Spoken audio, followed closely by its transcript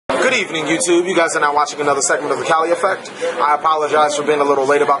Good evening, YouTube. You guys are now watching another segment of the TheCaliEffect. I apologize for being a little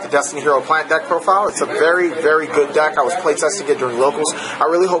late about the Destiny Hero Plant deck profile. It's a very, very good deck. I was playtesting it during locals. I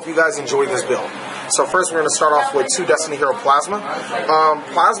really hope you guys enjoy this build. So first we're going to start off with 2 Destiny Hero Plasma.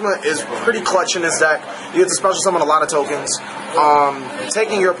 Plasma is pretty clutch in this deck. You get to special summon a lot of tokens.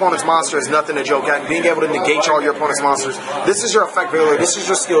 Taking your opponent's monster is nothing to joke at. Being able to negate all your opponent's monsters. This is your effect veiler. This is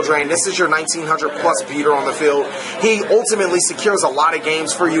your skill drain. This is your 1900 plus beater on the field. He ultimately secures a lot of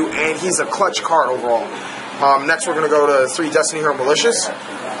games for you, and he's a clutch card overall. Next we're going to go to 3 Destiny Hero Malicious.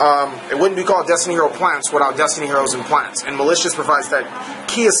 It wouldn't be called Destiny Hero Plants without Destiny Heroes and Plants. And Malicious provides that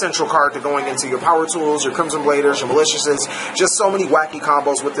key essential card to going into your Power Tools, your Crimson Bladers, your Maliciouses. Just so many wacky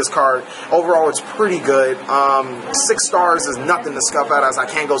combos with this card. Overall, it's pretty good. 6 stars is nothing to scuff at, as I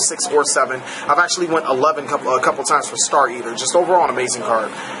can go 6 or 7. I've actually went 11 a couple times for Star Eater. Just overall an amazing card.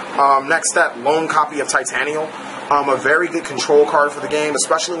 Next, that lone copy of Titanial. A very good control card for the game,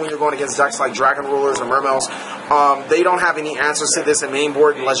 especially when you're going against decks like Dragon Rulers or Mermails. They don't have any answers to this in main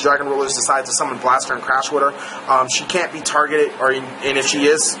board unless Dragon Rulers decide to summon Blaster and Crash with her. She can't be targeted, and if she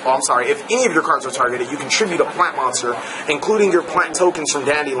is, if any of your cards are targeted, you can tribute a plant monster, including your plant tokens from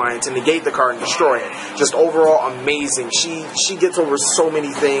Dandelion, to negate the card and destroy it. Just overall amazing. She gets over so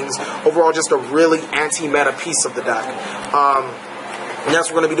many things. Overall, just a really anti-meta piece of the deck.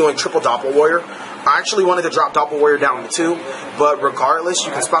 Next, we're going to be doing triple Doppel Warrior. I actually wanted to drop Doppel Warrior down to 2, but regardless,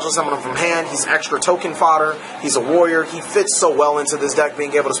 you can special summon him from hand. He's extra token fodder. He's a warrior. He fits so well into this deck,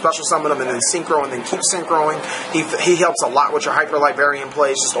 being able to special summon him and then synchro and then keep synchroing. He helps a lot with your Hyper Librarian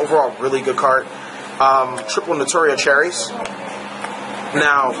plays. Just overall, really good card. Triple Notoria Cherries.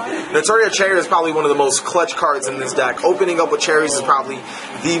 Now, Notoria Cherry is probably one of the most clutch cards in this deck. Opening up with cherries is probably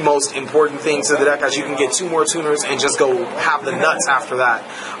the most important thing to the deck, as you can get 2 more tuners and just go have the nuts after that.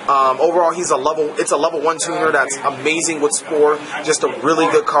 Overall, it's a level 1 tuner that's amazing with Spore. Just a really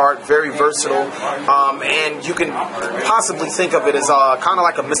good card, very versatile. And you can possibly think of it as kind of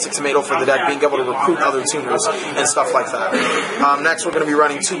like a Mystic Tomato for the deck, being able to recruit other tuners and stuff like that. Next, we're going to be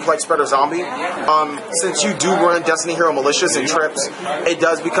running 2 Plague Spreader Zombie. Since you do run Destiny Hero Malicious and Trips, it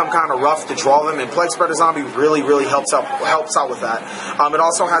does become kind of rough to draw them, and Plague Spreader Zombie really, really helps out with that. It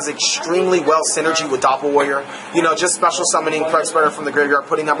also has extremely well synergy with Doppel Warrior. You know, just special summoning Plague Spreader from the graveyard,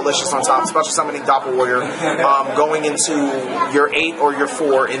 putting that Malicious on top, special summoning Doppel Warrior, going into your 8 or your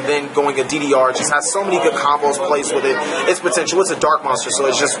 4, and then going a DDR. Just has so many good combos placed with it. Its potential. It's a dark monster, so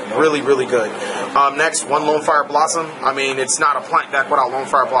it's just really, really good. Next, 1 Lone Fire Blossom. I mean, it's not a plant deck without Lone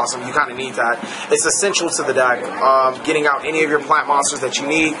Fire Blossom. You kind of need that. It's essential to the deck. Getting out any of your plant monsters that you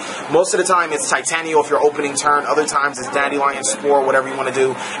need. Most of the time it's Titanial if you're opening turn. Other times it's Dandelion, Spore, whatever you want to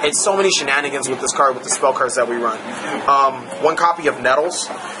do. And so many shenanigans with this card with the spell cards that we run. 1 copy of Nettles.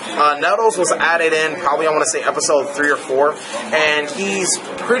 Nettles was added in probably, I want to say, episode 3 or 4, and he's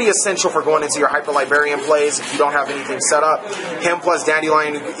pretty essential for going into your Hyper Librarian plays if you don't have anything set up. Him plus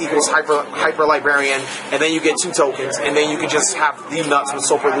Dandelion equals Hyper Librarian, and then you get 2 tokens, and then you can just have the nuts with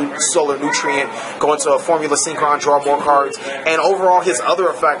Solar Nutrient, go into a Formula Synchron, draw more cards, and overall his other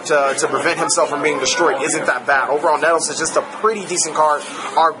effect to prevent himself from being destroyed isn't that bad. Overall, Nettles is just a pretty decent card.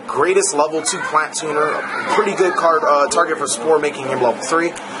 Our greatest level 2 plant tuner, pretty good card, target for Spore, making him level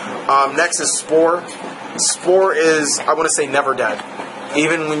 3. Next is Spore. Spore is, I want to say, never dead.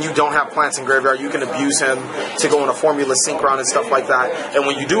 Even when you don't have plants in graveyard, you can abuse him to go in a Formula Synchron and stuff like that. And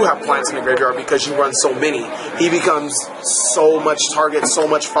when you do have plants in the graveyard, because you run so many, he becomes so much target, so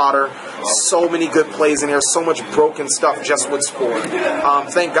much fodder, so many good plays in here, so much broken stuff just with Spore.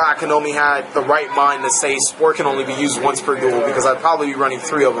 Thank God Konami had the right mind to say Spore can only be used once per duel, because I'd probably be running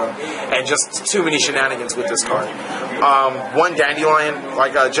 3 of them, and just too many shenanigans with this card. 1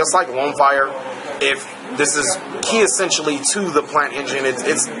 Dandelion, just like Lone Fire. If this is key essentially to the plant engine,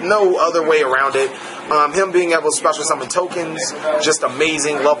 it's no other way around it. Him being able to special summon tokens, just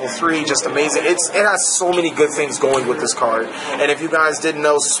amazing. Level 3, just amazing. It has so many good things going with this card. And if you guys didn't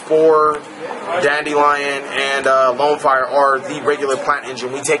know, Spore, Dandelion, and Lone Fire are the regular plant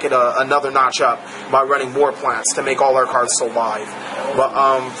engine. We take it another notch up by running more plants to make all our cards so live.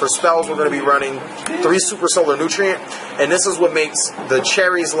 But for spells, we're going to be running 3 Super Solar Nutrient, and this is what makes the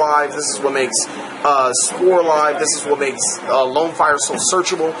cherries live. This is what makes Spore live. This is what makes Lone Fire so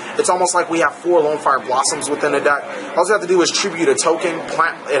searchable. It's almost like we have 4 Lone Fire Blossoms within the deck. All you have to do is tribute a token,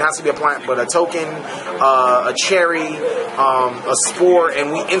 plant. It has to be a plant, but a token, a cherry, a Spore,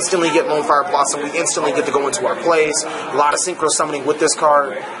 and we instantly get Lone Fire Blossom. We instantly get to go into our plays. A lot of synchro summoning with this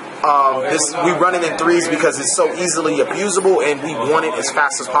card. We run it in 3s because it's so easily abusable, and we want it as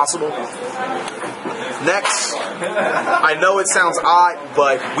fast as possible. Next, I know it sounds odd,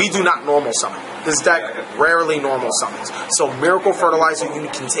 but we do not normal summon. this deck rarely normal summons. So Miracle Fertilizer, you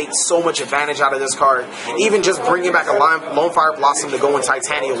can take so much advantage out of this card. Even just bringing back a Lone Fire Blossom to go in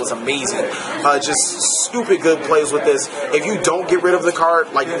Titania was amazing. Just stupid good plays with this. If you don't get rid of the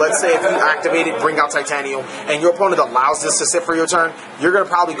card, like let's say if you activate it, bring out Titania, and your opponent allows this to sit for your turn, you're going to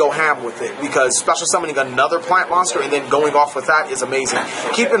probably go ham with it, because special summoning another plant monster and then going off with that is amazing.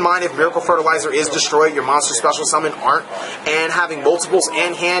 Keep in mind, if Miracle Fertilizer is destroyed, your monster special summon aren't, and having multiples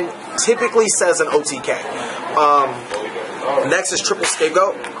and hand typically says an OTK. Next is Triple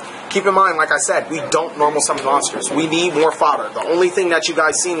Scapegoat. Keep in mind, like I said, we don't normal summon monsters. We need more fodder. The only thing that you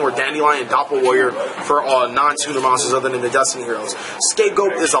guys seen were Dandelion and Doppel Warrior for non-tuner monsters other than the Destiny Heroes.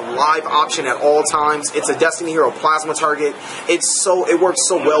 Scapegoat is a live option at all times. It's a Destiny Hero plasma target. It works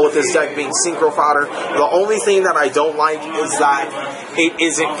so well with this deck being synchro fodder. The only thing that I don't like is that it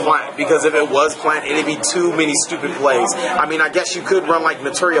isn't plant, because if it was plant, it'd be too many stupid plays. I mean, I guess you could run like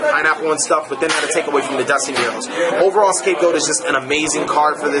Naturia Pineapple and stuff, but then that'd take away from the Destiny Heroes. Overall, Scapegoat is just an amazing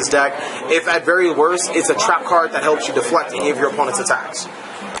card for this deck. If at very worst, it's a trap card that helps you deflect any of your opponent's attacks.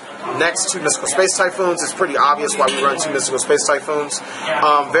 Next, 2 Mystical Space Typhoons. It's pretty obvious why we run 2 Mystical Space Typhoons.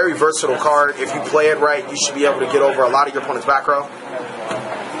 Very versatile card. If you play it right, you should be able to get over a lot of your opponent's back row.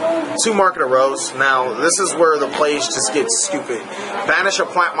 2 Market of Rose. Now, this is where the plays just get stupid. Banish a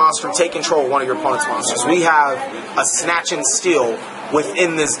plant monster, take control of one of your opponent's monsters. We have a Snatch and Steal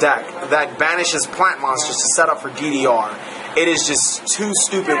within this deck that banishes plant monsters to set up for DDR. It is just too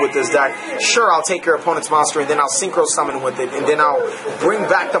stupid with this deck. Sure, I'll take your opponent's monster and then I'll synchro summon with it, and then I'll bring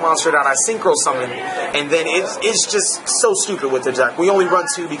back the monster that I synchro summon, and then it's just so stupid with the deck. We only run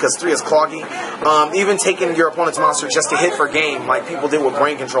 2 because 3 is cloggy. Even taking your opponent's monster just to hit for game, like people did with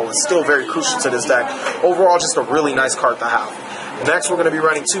Brain Control, is still very crucial to this deck. Overall, just a really nice card to have. Next, we're going to be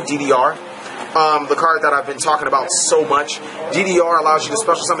running 2 DDR. The card that I've been talking about so much. DDR allows you to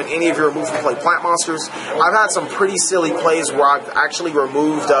special summon any of your remove from play plant monsters. I've had some pretty silly plays where I've actually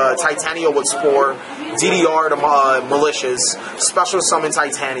removed Titania with Spore, DDR to Malicious, special summon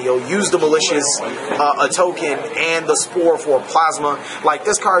Titania, use the Malicious, a token, and the Spore for Plasma. Like,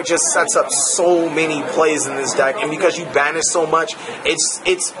 this card just sets up so many plays in this deck, and because you banish so much,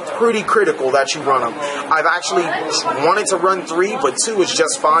 it's pretty critical that you run them. I've actually wanted to run 3, but 2 is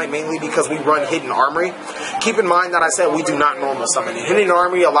just fine, mainly because we run Hidden Armory. Keep in mind that I said we do not normal summon. Hidden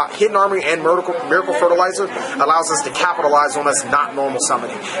Armory and Miracle Fertilizer allows us to capitalize on us not normal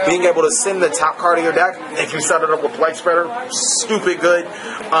summoning. Being able to send the top card of your deck, if you set it up with Blight Spreader, stupid good,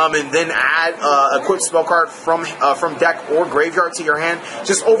 and then add a quick spell card from deck or graveyard to your hand.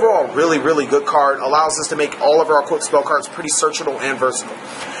 Just overall, really, really good card. Allows us to make all of our quick spell cards pretty searchable and versatile.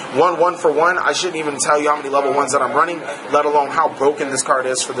 1 for 1. I shouldn't even tell you how many level 1s that I'm running, let alone how broken this card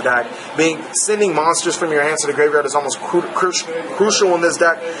is for the deck. Sending monsters from your hands to the graveyard is almost crucial in this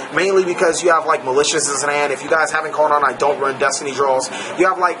deck, mainly because you have like Malicious in hand. If you guys haven't caught on, I don't run Destiny draws. You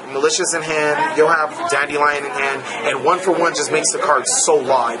have like Malicious in hand, you'll have Dandelion in hand, and 1 for 1 just makes the card so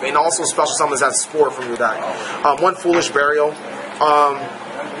live, and also special summons that Spore from your deck. 1 Foolish Burial.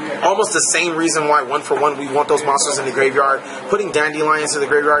 Almost the same reason why 1 for 1 we want those monsters in the graveyard. Putting Dandelions in the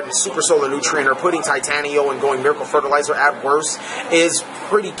graveyard and Super Solar Nutrient, or putting Titania and going Miracle Fertilizer at worst, is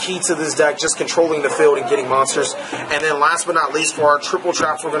pretty key to this deck, just controlling the field and getting monsters. And then last but not least, for our triple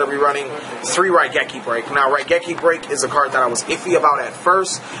traps, we're going to be running 3 Raigeki Break. Now, Raigeki Break is a card that I was iffy about at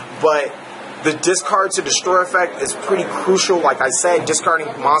first, but the discard to destroy effect is pretty crucial. Like I said, discarding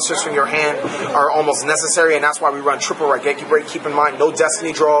monsters from your hand are almost necessary, and that's why we run triple Raigeki Break. Keep in mind, no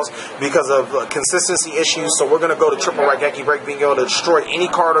Destiny draws because of consistency issues, so we're going to go to triple Raigeki Break, being able to destroy any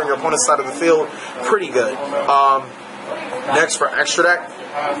card on your opponent's side of the field. Pretty good. Next, for extra deck,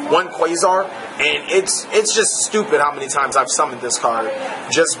 1 Quasar, and it's just stupid how many times I've summoned this card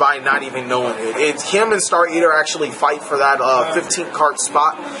just by not even knowing it. It's him and Star Eater actually fight for that 15th card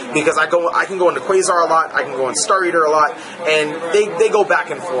spot, because I can go into Quasar a lot, I can go in Star Eater a lot, and they go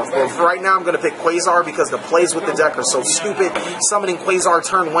back and forth. But for right now, I'm going to pick Quasar because the plays with the deck are so stupid. Summoning Quasar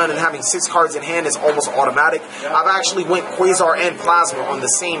turn 1 and having 6 cards in hand is almost automatic. I've actually went Quasar and Plasma on the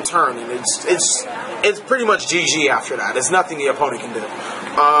same turn, and it's pretty much GG after that. It's nothing the opponent can do.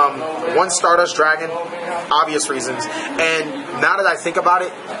 1 Stardust Dragon, obvious reasons. And now that I think about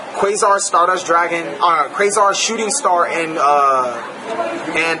it, Quasar, Stardust Dragon, Quasar, Shooting Star, and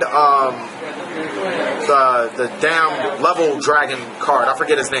the damn level dragon card. I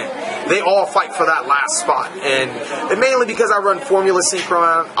forget his name. They all fight for that last spot, and mainly because I run Formula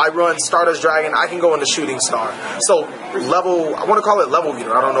Synchron, I run Stardust Dragon, I can go into Shooting Star. So level, I want to call it Level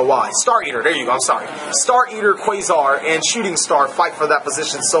Eater, I don't know why. Star Eater, there you go, I'm sorry. Star Eater, Quasar, and Shooting Star fight for that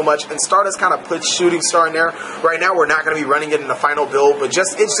position so much, and Stardust kind of puts Shooting Star in there. Right now we're not going to be running it in the final build, but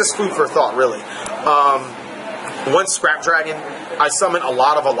it's just food for thought, really. One Scrap Dragon, I summon a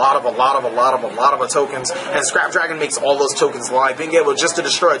lot of tokens, and Scrap Dragon makes all those tokens live. Being able just to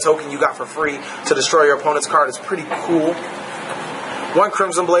destroy a token you got for free to destroy your opponent's card is pretty cool. One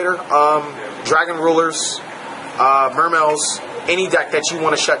Crimson Blader, Dragon Rulers, Mermails, any deck that you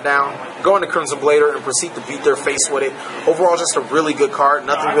want to shut down, go into Crimson Blader and proceed to beat their face with it. Overall, just a really good card.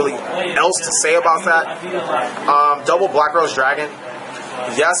 Nothing really else to say about that. Double Black Rose Dragon.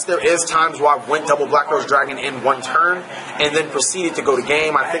 Yes, there is times where I went double Black Rose Dragon in one turn and then proceeded to go to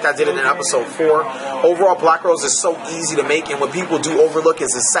game. I think I did it in episode 4. Overall, Black Rose is so easy to make, and what people do overlook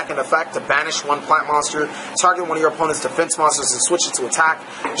is his second effect to banish one plant monster, target one of your opponent's defense monsters, and switch it to attack.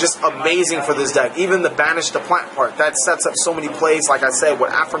 Just amazing for this deck. Even the banish the plant part, that sets up so many plays, like I said,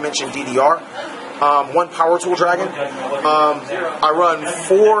 with aforementioned DDR. One Power Tool Dragon. I run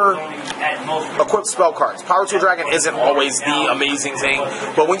 4 equipped spell cards. Power Tool Dragon isn't always the amazing thing,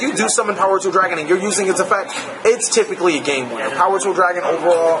 but when you do summon Power Tool Dragon and you're using its effect, it's typically a game winner. Power Tool Dragon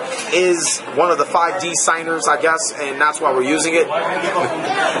overall is one of the 5D signers, I guess, and that's why we're using it.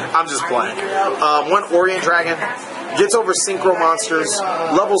 I'm just playing. One Orient Dragon. Gets over Synchro monsters.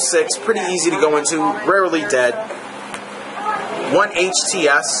 Level 6, pretty easy to go into, rarely dead. One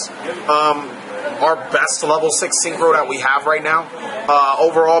HTS. Our best level 6 synchro that we have right now.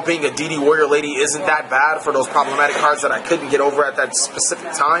 Overall, being a DD Warrior Lady isn't that bad for those problematic cards that I couldn't get over at that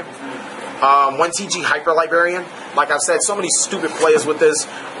specific time. One TG Hyper Librarian. Like I've said, so many stupid plays with this.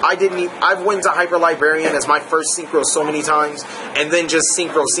 I've went to Hyper Librarian as my first synchro so many times, and then just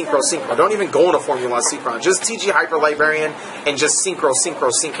synchro. Don't even go into Formula Synchron. Just TG Hyper Librarian and just synchro.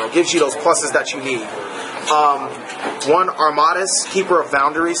 Gives you those pluses that you need. One Armadas, Keeper of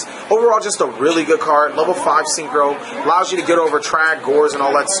Boundaries. Overall, just a really good card. Level 5 synchro. Allows you to get over Trag, Gores, and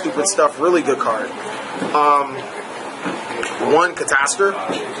all that stupid stuff. Really good card. One Catastor.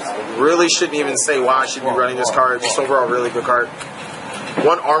 Really shouldn't even say why I should be running this card. Just overall, really good card.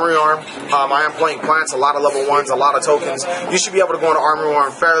 One Armory Arm. I am playing plants, a lot of level 1s, a lot of tokens. You should be able to go into Armory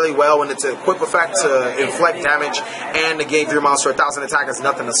Arm fairly well when it's an equip effect to inflict damage and negate your monster 1,000 attack is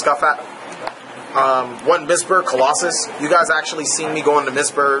nothing to scuff at. One Mistburg Colossus. You guys actually seen me going to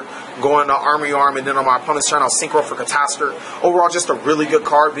Mistburg, going to Armory Arm, and then on my opponent's turn I'll synchro for Catastor. Overall, just a really good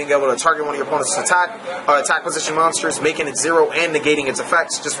card, being able to target one of your opponent's attack position monsters, making it 0 and negating its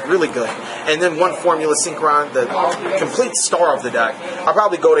effects. Just really good. And then one Formula Synchron, the complete star of the deck. I'll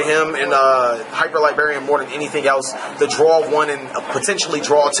probably go to him in Hyper Librarian more than anything else. The draw 1 and potentially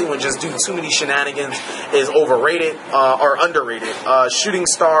draw 2 and just do too many shenanigans is overrated or underrated. Shooting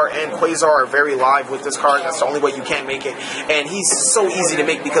Star and Quasar are very live with this card. That's the only way you can make it, and he's so easy to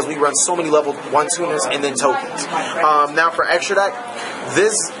make because we run so many level 1 tuners and then tokens. Now for extra deck,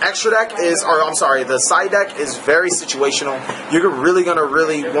 this extra deck is, or I'm sorry, the side deck is very situational. You're really gonna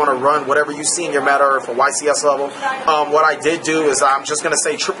want to run whatever you see in your meta or for YCS level. What I did do is I'm just gonna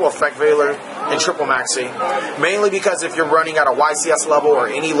say triple effect Veiler and triple maxi, mainly because if you're running at a YCS level or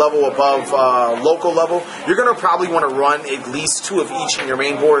any level above local level, you're gonna probably want to run at least 2 of each in your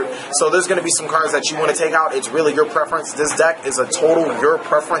main board. So there's gonna be some cards that you want to take out. It's really your preference. This deck is a total your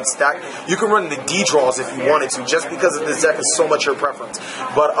preference deck. You can run the D draws if you wanted to, just because of this deck is so much your preference.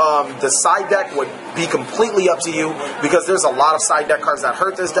 But the side deck would be completely up to you, because there's a lot of side deck cards that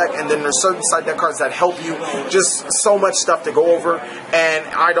hurt this deck, and then there's certain side deck cards that help you. Just so much stuff to go over, and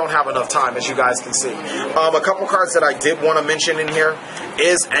I don't have enough time, as you guys can see. A couple cards that I did want to mention in here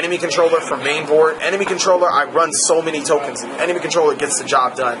is Enemy Controller from main board. Enemy Controller, I run so many tokens, and Enemy Controller gets the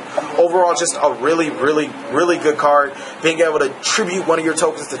job done. Overall, just a really good card. Being able to tribute one of your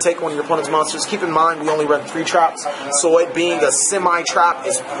tokens to take one of your opponent's monsters. Keep in mind, we only run 3 traps, so it being a semi-trap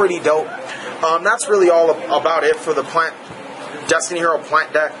is pretty dope. That's really all about it for the Destiny Hero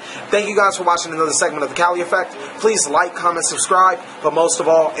Plant deck. Thank you guys for watching another segment of the Cali Effect. Please like, comment, subscribe, but most of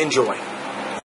all, enjoy.